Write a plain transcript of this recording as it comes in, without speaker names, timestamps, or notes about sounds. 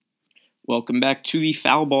Welcome back to the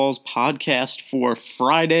Foul Balls podcast for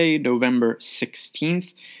Friday, November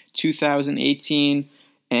 16th, 2018.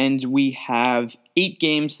 And we have 8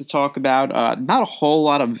 games to talk about. Not a whole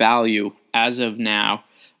lot of value as of now.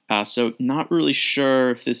 So not really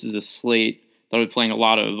sure if this is a slate that we're playing a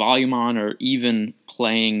lot of volume on or even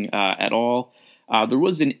playing at all. There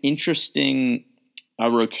was an interesting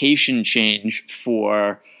rotation change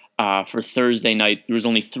for Thursday night. There was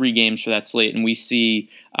only 3 games for that slate, and we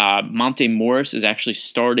see Monte Morris is actually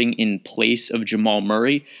starting in place of Jamal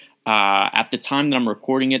Murray. At the time that I'm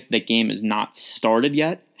recording it, that game is not started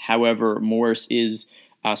yet. However, Morris is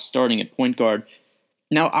starting at point guard.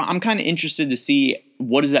 Now, I'm kind of interested to see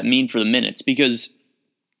what does that mean for the minutes, because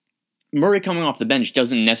Murray coming off the bench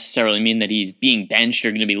doesn't necessarily mean that he's being benched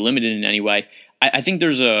or going to be limited in any way. I think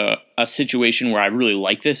there's a situation where I really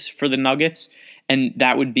like this for the Nuggets, and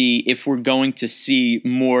that would be if we're going to see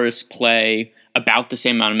Morris play about the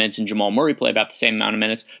same amount of minutes and Jamal Murray play about the same amount of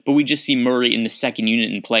minutes, but we just see Murray in the second unit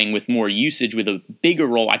and playing with more usage with a bigger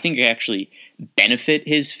role. I think it actually benefit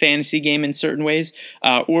his fantasy game in certain ways.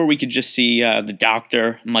 Or we could just see the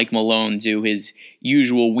doctor, Mike Malone, do his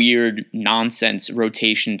usual weird nonsense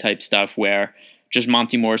rotation type stuff where just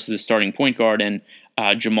Monte Morris is a starting point guard and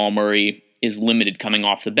Jamal Murray is limited coming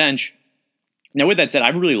off the bench. Now, with that said, I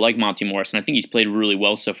really like Monte Morris, and I think he's played really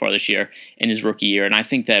well so far this year in his rookie year. And I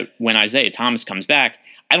think that when Isaiah Thomas comes back,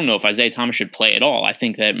 I don't know if Isaiah Thomas should play at all. I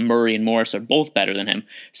think that Murray and Morris are both better than him.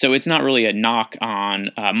 So it's not really a knock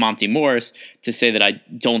on Monte Morris to say that I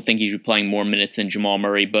don't think he should be playing more minutes than Jamal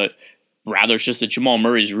Murray, but rather it's just that Jamal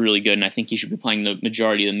Murray is really good, and I think he should be playing the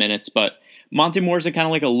majority of the minutes. But Monte Morris is kind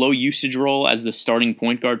of like a low usage role as the starting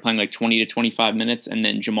point guard, playing like 20 to 25 minutes, and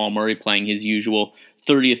then Jamal Murray playing his usual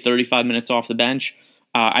 30 to 35 minutes off the bench.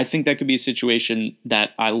 I think that could be a situation that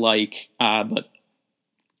I like, but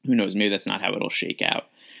who knows? Maybe that's not how it'll shake out.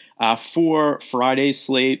 For Friday's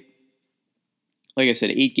slate, like I said,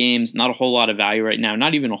 8 games, not a whole lot of value right now,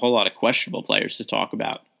 not even a whole lot of questionable players to talk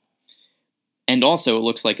about. And also, it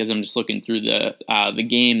looks like, as I'm just looking through the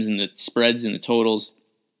games and the spreads and the totals,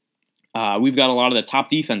 we've got a lot of the top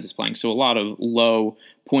defenses playing, so a lot of low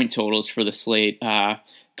point totals for the slate.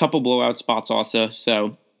 Couple blowout spots also,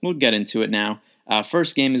 so we'll get into it now.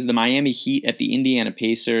 First game is the Miami Heat at the Indiana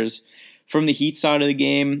Pacers. From the Heat side of the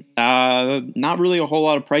game, not really a whole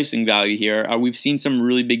lot of pricing value here. We've seen some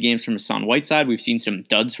really big games from Hassan Whiteside. We've seen some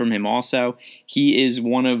duds from him also. He is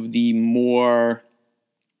one of the more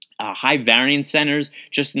high variance centers,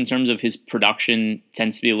 just in terms of his production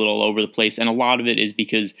tends to be a little all over the place, and a lot of it is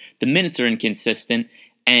because the minutes are inconsistent,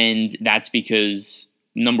 and that's because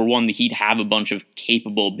number one, the Heat have a bunch of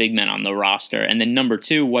capable big men on the roster, and then number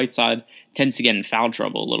two, Whiteside tends to get in foul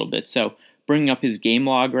trouble a little bit. So bringing up his game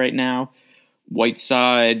log right now,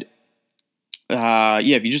 Whiteside,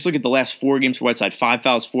 if you just look at the last 4 games for Whiteside, 5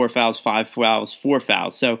 fouls, 4 fouls, 5 fouls, 4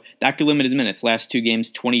 fouls. So that could limit his minutes. Last 2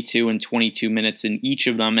 games, 22 and 22 minutes in each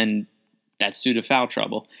of them, and that's due to foul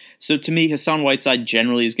trouble. So to me, Hassan Whiteside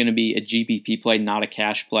generally is going to be a GPP play, not a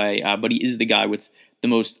cash play, but he is the guy with the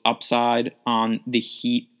most upside on the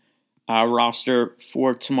Heat roster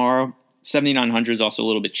for tomorrow. 7,900 is also a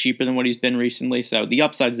little bit cheaper than what he's been recently, so the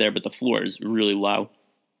upside's there, but the floor is really low.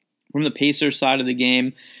 From the Pacers side of the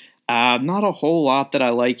game, not a whole lot that I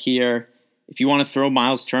like here. If you want to throw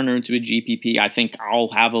Miles Turner into a GPP, I think I'll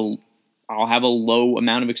have a low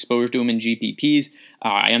amount of exposure to him in GPPs.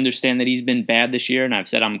 I understand that he's been bad this year, and I've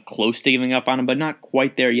said I'm close to giving up on him, but not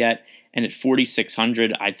quite there yet. And at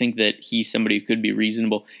 4,600, I think that he's somebody who could be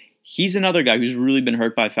reasonable. He's another guy who's really been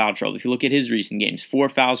hurt by foul trouble. If you look at his recent games, 4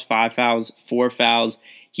 fouls, 5 fouls, 4 fouls,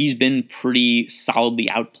 he's been pretty solidly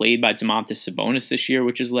outplayed by Domantas Sabonis this year,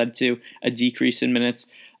 which has led to a decrease in minutes.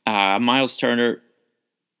 Miles Turner,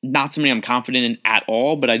 not somebody I'm confident in at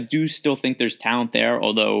all, but I do still think there's talent there,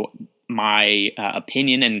 although my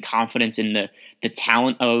opinion and confidence in the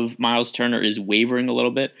talent of Miles Turner is wavering a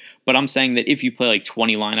little bit. But I'm saying that if you play like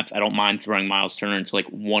 20 lineups, I don't mind throwing Miles Turner into like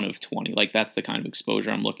 1 of 20. Like that's the kind of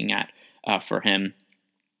exposure I'm looking at for him.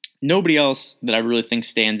 Nobody else that I really think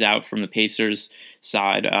stands out from the Pacers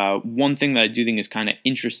side. One thing that I do think is kind of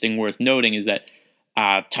interesting, worth noting, is that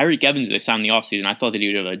Tyreke Evans, they signed in the offseason. I thought that he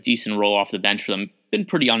would have a decent role off the bench for them. Been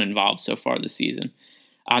pretty uninvolved so far this season.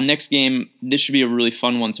 Next game, this should be a really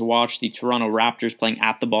fun one to watch. The Toronto Raptors playing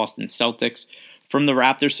at the Boston Celtics. From the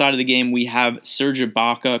Raptors side of the game, we have Serge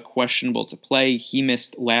Ibaka questionable to play. He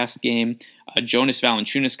missed last game. Jonas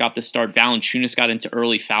Valanciunas got the start. Valanciunas got into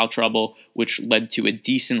early foul trouble, which led to a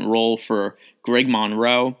decent role for Greg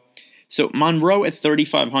Monroe. So Monroe at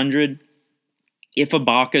 3,500, if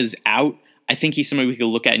Ibaka's out, I think he's somebody we could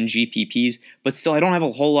look at in GPPs, but still, I don't have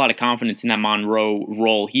a whole lot of confidence in that Monroe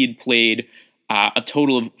role. He had played a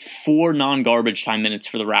total of 4 non-garbage time minutes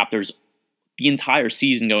for the Raptors the entire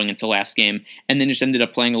season going into last game, and then just ended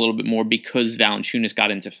up playing a little bit more because Valanciunas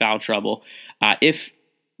got into foul trouble. If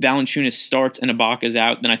Valanciunas starts and Ibaka's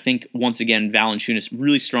out, then I think, once again, Valanciunas,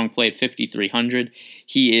 really strong play at 5,300.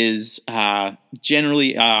 He is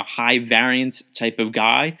generally a high variant type of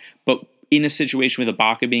guy, but in a situation with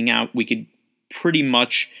Ibaka being out, we could pretty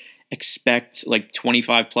much expect like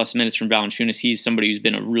 25 plus minutes from Valanciunas. He's somebody who's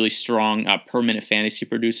been a really strong per minute fantasy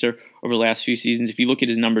producer over the last few seasons. If you look at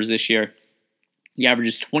his numbers this year, he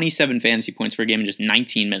averages 27 fantasy points per game in just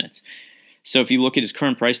 19 minutes. So if you look at his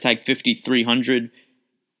current price tag, 5,300,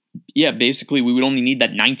 yeah, basically we would only need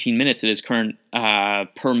that 19 minutes at his current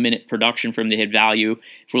per minute production for him to hit value.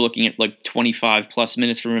 If we're looking at like 25 plus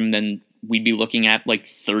minutes from him, then we'd be looking at like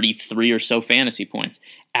 33 or so fantasy points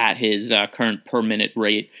at his current per minute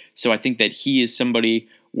rate. So I think that he is somebody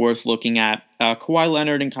worth looking at. Kawhi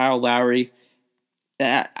Leonard and Kyle Lowry,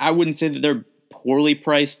 I wouldn't say that they're poorly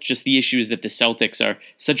priced. Just the issue is that the Celtics are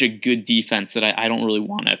such a good defense that I don't really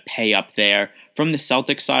want to pay up there. From the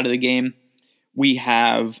Celtics side of the game, we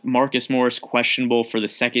have Marcus Morris questionable for the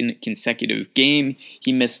second consecutive game.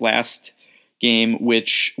 He missed last game,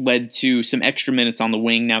 which led to some extra minutes on the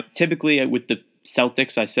wing. Now, typically with the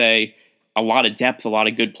Celtics, I say a lot of depth, a lot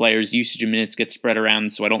of good players, usage of minutes get spread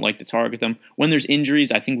around, so I don't like to target them. When there's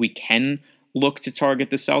injuries, I think we can look to target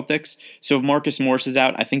the Celtics. So if Marcus Morris is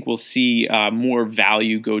out, I think we'll see more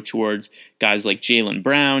value go towards guys like Jaylen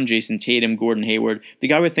Brown, Jason Tatum, Gordon Hayward. The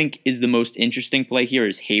guy I would think is the most interesting play here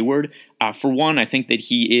is Hayward. For one, I think that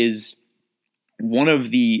he is one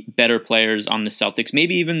of the better players on the Celtics,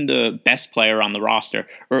 maybe even the best player on the roster,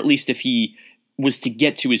 or at least if he was to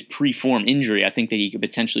get to his pre-form injury, I think that he could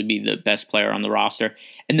potentially be the best player on the roster.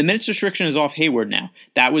 And the minutes restriction is off Hayward now.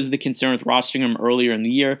 That was the concern with rostering him earlier in the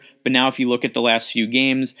year, but now if you look at the last few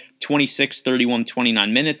games, 26, 31,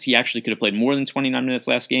 29 minutes, he actually could have played more than 29 minutes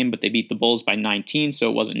last game, but they beat the Bulls by 19, so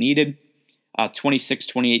it wasn't needed. 26,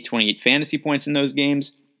 28, 28 fantasy points in those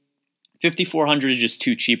games. 5,400 is just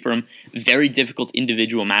too cheap for him. Very difficult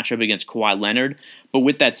individual matchup against Kawhi Leonard. But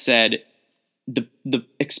with that said, the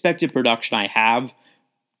expected production I have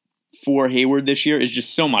for Hayward this year is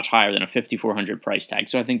just so much higher than a 5,400 price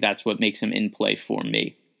tag. So I think that's what makes him in play for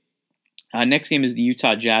me. Next game is the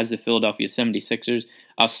Utah Jazz, the Philadelphia 76ers.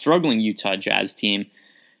 A struggling Utah Jazz team.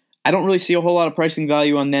 I don't really see a whole lot of pricing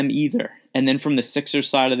value on them either. And then from the Sixers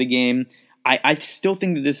side of the game, I still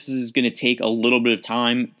think that this is going to take a little bit of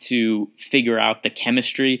time to figure out the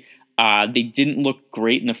chemistry. They didn't look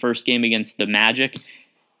great in the first game against the Magic.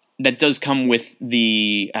 That does come with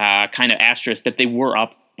the kind of asterisk that they were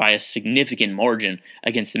up by a significant margin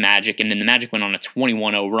against the Magic, and then the Magic went on a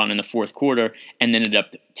 21-0 run in the fourth quarter and ended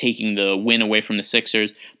up taking the win away from the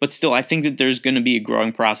Sixers. But still, I think that there's going to be a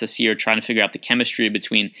growing process here trying to figure out the chemistry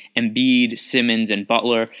between Embiid, Simmons, and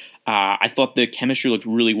Butler. I thought the chemistry looked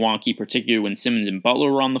really wonky, particularly when Simmons and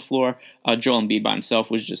Butler were on the floor. Joel Embiid by himself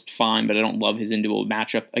was just fine, but I don't love his individual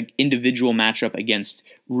matchup against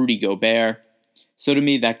Rudy Gobert. So to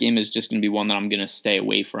me, that game is just going to be one that I'm going to stay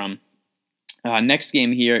away from. Next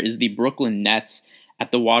game here is the Brooklyn Nets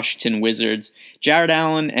at the Washington Wizards. Jared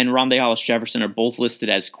Allen and Rondae Hollis-Jefferson are both listed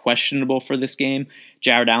as questionable for this game.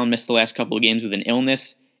 Jared Allen missed the last couple of games with an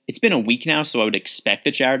illness. It's been a week now, so I would expect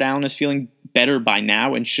that Jared Allen is feeling better by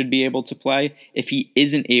now and should be able to play. If he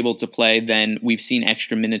isn't able to play, then we've seen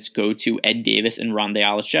extra minutes go to Ed Davis and Rondae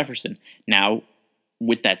Hollis-Jefferson. Now,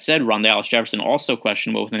 with that said, Rondae Hollis-Jefferson also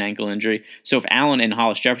questionable with an ankle injury. So if Allen and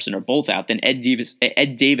Hollis-Jefferson are both out, then Ed Davis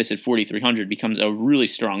at 4,300 becomes a really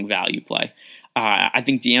strong value play. I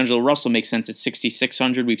think D'Angelo Russell makes sense at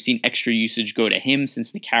 6,600. We've seen extra usage go to him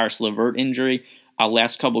since the Karis LeVert injury.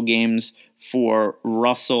 Last couple games for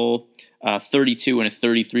Russell, 32 and a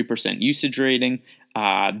 33% usage rating.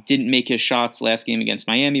 Didn't make his shots last game against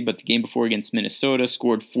Miami, but the game before against Minnesota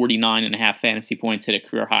scored 49.5 fantasy points, hit a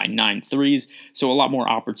career high 9 threes. So a lot more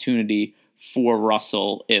opportunity for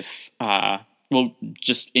Russell if,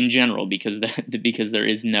 just in general, because there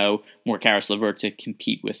is no more Karis LeVert to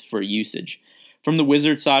compete with for usage. From the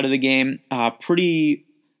Wizards side of the game, actually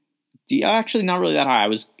not really that high. I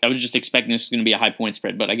was just expecting this was going to be a high point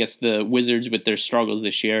spread, but I guess the Wizards with their struggles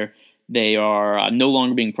this year, they are no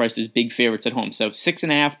longer being priced as big favorites at home. So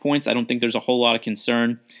 6.5 points, I don't think there's a whole lot of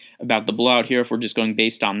concern about the blowout here if we're just going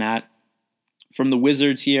based on that. From the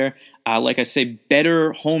Wizards here, like I say,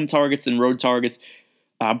 better home targets and road targets.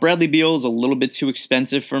 Bradley Beal is a little bit too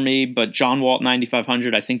expensive for me, but John Wall,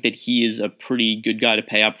 9,500, I think that he is a pretty good guy to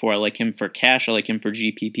pay up for. I like him for cash. I like him for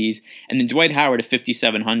GPPs. And then Dwight Howard at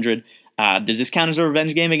 5,700. Does this count as a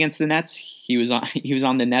revenge game against the Nets? He was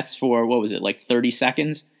on the Nets for, what was it, like 30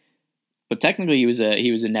 seconds? But technically he was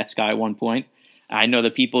a Nets guy at one point. I know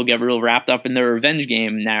that people get real wrapped up in their revenge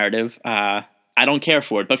game narrative. I don't care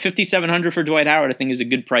for it. But $5,700 for Dwight Howard, I think, is a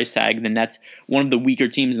good price tag. The Nets, one of the weaker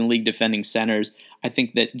teams in the league defending centers. I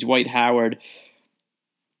think that Dwight Howard,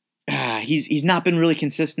 he's not been really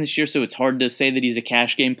consistent this year, so it's hard to say that he's a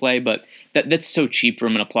cash game play, but that's so cheap for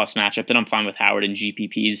him in a plus matchup that I'm fine with Howard in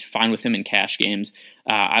GPPs, fine with him in cash games.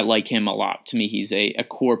 I like him a lot. To me, he's a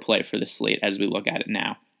core play for the slate as we look at it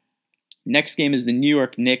now. Next game is the New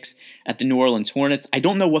York Knicks at the New Orleans Hornets. I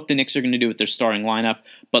don't know what the Knicks are going to do with their starting lineup,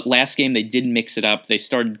 but last game they did mix it up. They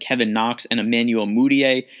started Kevin Knox and Emmanuel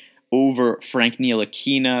Mudiay over Frank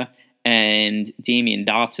Ntilikina and Damian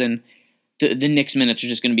Dotson. The Knicks minutes are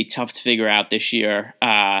just going to be tough to figure out this year.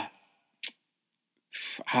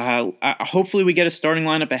 Hopefully we get a starting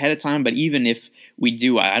lineup ahead of time, but even if we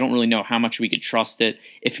do, I don't really know how much we could trust it.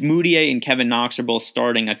 If Mudiay and Kevin Knox are both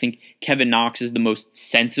starting, I think Kevin Knox is the most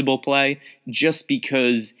sensible play just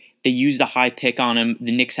because they used a high pick on him.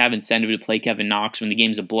 The Knicks have incentive to play Kevin Knox when the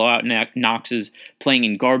game's a blowout. Knox is playing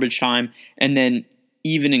in garbage time. And then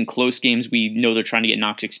even in close games, we know they're trying to get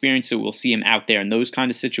Knox experience, so we'll see him out there in those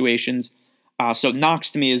kind of situations. So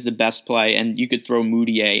Knox to me is the best play, and you could throw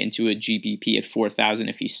Mudiay into a GPP at 4,000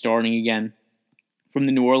 if he's starting again. From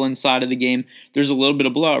the New Orleans side of the game, there's a little bit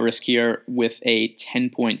of blowout risk here with a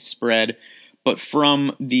 10-point spread. But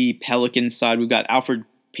from the Pelicans side, we've got Alfred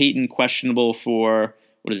Payton questionable for,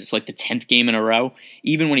 like the 10th game in a row.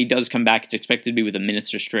 Even when he does come back, it's expected to be with a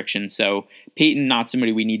minutes restriction. So Payton, not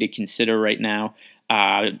somebody we need to consider right now.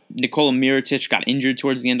 Nikola Mirotic got injured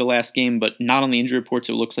towards the end of last game, but not on the injury report,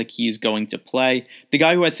 so it looks like he's going to play. The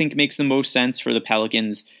guy who I think makes the most sense for the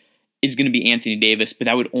Pelicans is going to be Anthony Davis, but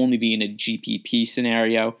that would only be in a GPP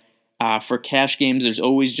scenario. For cash games, there's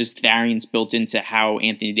always just variance built into how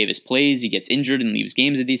Anthony Davis plays. He gets injured and leaves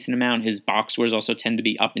games a decent amount. His box scores also tend to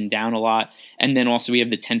be up and down a lot. And then also we have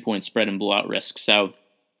the 10-point spread and blowout risk. So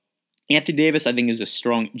Anthony Davis, I think, is a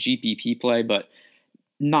strong GPP play, but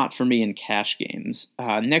not for me in cash games.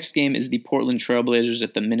 Next game is the Portland Trailblazers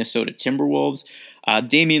at the Minnesota Timberwolves.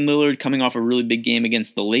 Damian Lillard coming off a really big game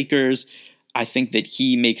against the Lakers. I think that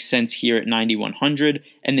he makes sense here at 9,100.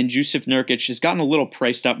 And then Jusuf Nurkic has gotten a little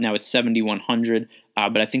priced up now at 7,100.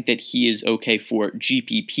 But I think that he is okay for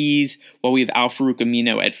GPPs. While we have Al-Farouq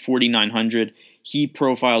Amino at 4,900, he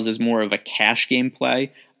profiles as more of a cash game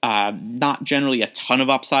play. Not generally a ton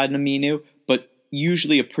of upside in Aminu, but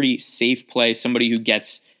usually a pretty safe play, somebody who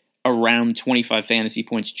gets around 25 fantasy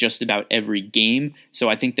points just about every game. So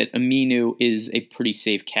I think that Aminu is a pretty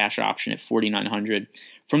safe cash option at 4,900.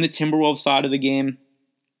 From the Timberwolves side of the game,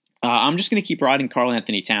 I'm just going to keep riding Karl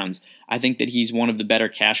Anthony Towns. I think that he's one of the better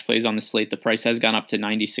cash plays on the slate. The price has gone up to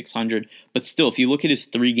 9,600, but still, if you look at his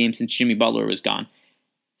 3 games since Jimmy Butler was gone,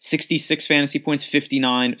 66 fantasy points,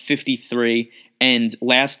 59, 53, and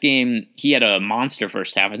last game he had a monster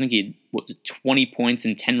first half. I think he had 20 points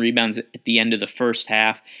and 10 rebounds at the end of the first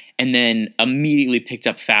half, and then immediately picked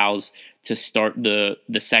up fouls to start the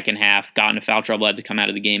second half, got into foul trouble, had to come out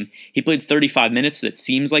of the game. He played 35 minutes, so that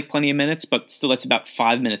seems like plenty of minutes, but still that's about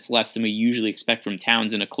 5 minutes less than we usually expect from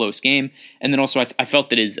Towns in a close game. And then also I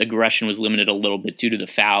felt that his aggression was limited a little bit due to the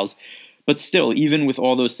fouls. But still, even with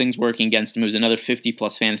all those things working against him, it was another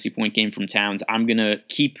 50-plus fantasy point game from Towns. I'm going to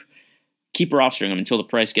keep rostering him until the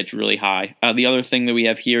price gets really high. The other thing that we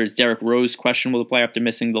have here is Derrick Rose questionable to play after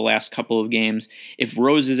missing the last couple of games. If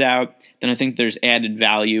Rose is out, then I think there's added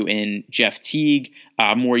value in Jeff Teague,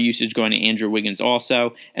 more usage going to Andrew Wiggins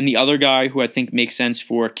also. And the other guy who I think makes sense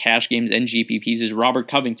for cash games and GPPs is Robert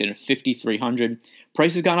Covington at 5,300.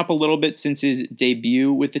 Price has gone up a little bit since his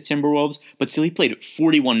debut with the Timberwolves, but still he played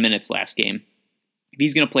 41 minutes last game. If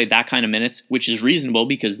he's going to play that kind of minutes, which is reasonable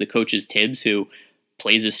because the coach is Tibbs, who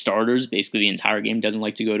plays his starters basically the entire game, doesn't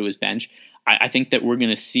like to go to his bench, I think that we're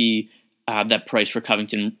going to see that price for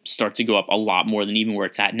Covington start to go up a lot more than even where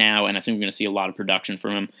it's at now, and I think we're going to see a lot of production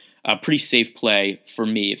from him. A pretty safe play for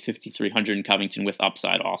me at 5,300 in Covington with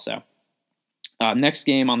upside also. Next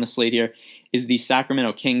game on the slate here is the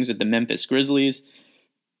Sacramento Kings at the Memphis Grizzlies.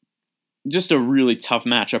 Just a really tough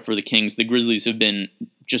matchup for the Kings. The Grizzlies have been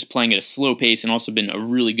just playing at a slow pace and also been a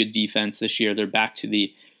really good defense this year. They're back to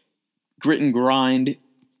the grit and grind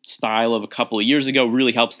style of a couple of years ago.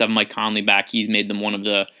 Really helps to have Mike Conley back. He's made them one of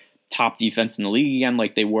the top defense in the league again,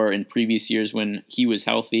 like they were in previous years when he was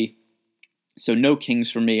healthy. So no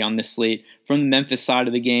Kings for me on this slate. From the Memphis side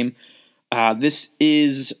of the game, This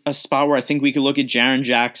is a spot where I think we could look at Jaren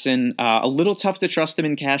Jackson. A little tough to trust him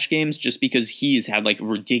in cash games just because he's had like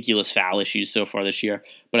ridiculous foul issues so far this year.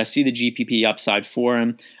 But I see the GPP upside for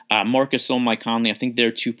him. Marcus Gasol, Mike Conley, I think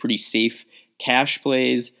they're two pretty safe cash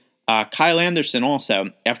plays. Kyle Anderson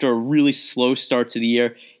also, after a really slow start to the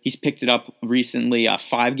year, he's picked it up recently,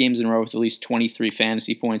 5 games in a row with at least 23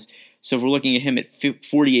 fantasy points. So if we're looking at him at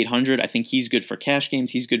 4,800, I think he's good for cash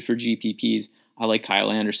games. He's good for GPPs. I like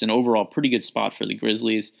Kyle Anderson. Overall, pretty good spot for the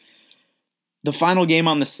Grizzlies. The final game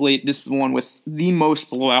on the slate, this is the one with the most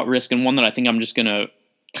blowout risk and one that I think I'm just going to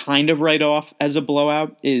kind of write off as a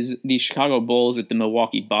blowout, is the Chicago Bulls at the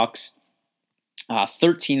Milwaukee Bucks.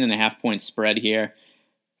 13.5-point spread here.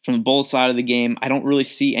 From the Bulls side of the game, I don't really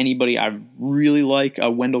see anybody I really like.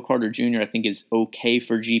 Wendell Carter Jr. I think is okay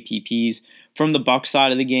for GPPs. From the Bucks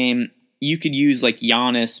side of the game, you could use like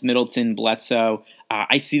Giannis, Middleton, Bledsoe.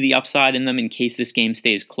 I see the upside in them in case this game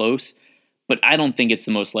stays close, but I don't think it's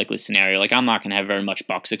the most likely scenario. Like, I'm not going to have very much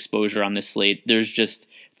Bucks exposure on this slate. There's just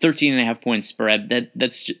 13.5-point spread.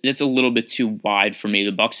 That's a little bit too wide for me.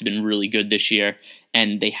 The Bucks have been really good this year,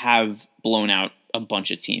 and they have blown out a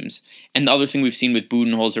bunch of teams. And the other thing we've seen with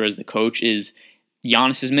Budenholzer as the coach is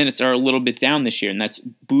Giannis's minutes are a little bit down this year, and that's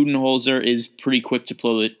Budenholzer is pretty quick to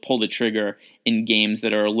pull the trigger in games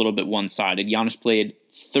that are a little bit one-sided. Giannis played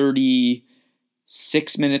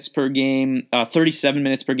 36 minutes per game, 37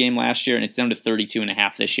 minutes per game last year, and it's down to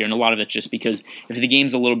 32.5 this year. And a lot of it's just because if the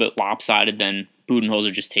game's a little bit lopsided, then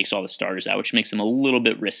Budenholzer just takes all the starters out, which makes him a little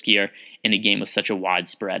bit riskier in a game with such a wide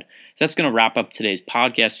spread. So that's going to wrap up today's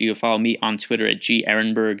podcast. You can follow me on Twitter at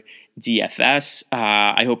GErenbergDFS.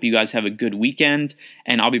 I hope you guys have a good weekend,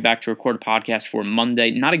 and I'll be back to record a podcast for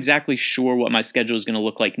Monday. Not exactly sure what my schedule is going to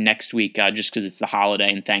look like next week, just because it's the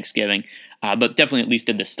holiday and Thanksgiving, but definitely at least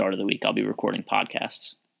at the start of the week I'll be recording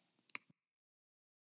podcasts.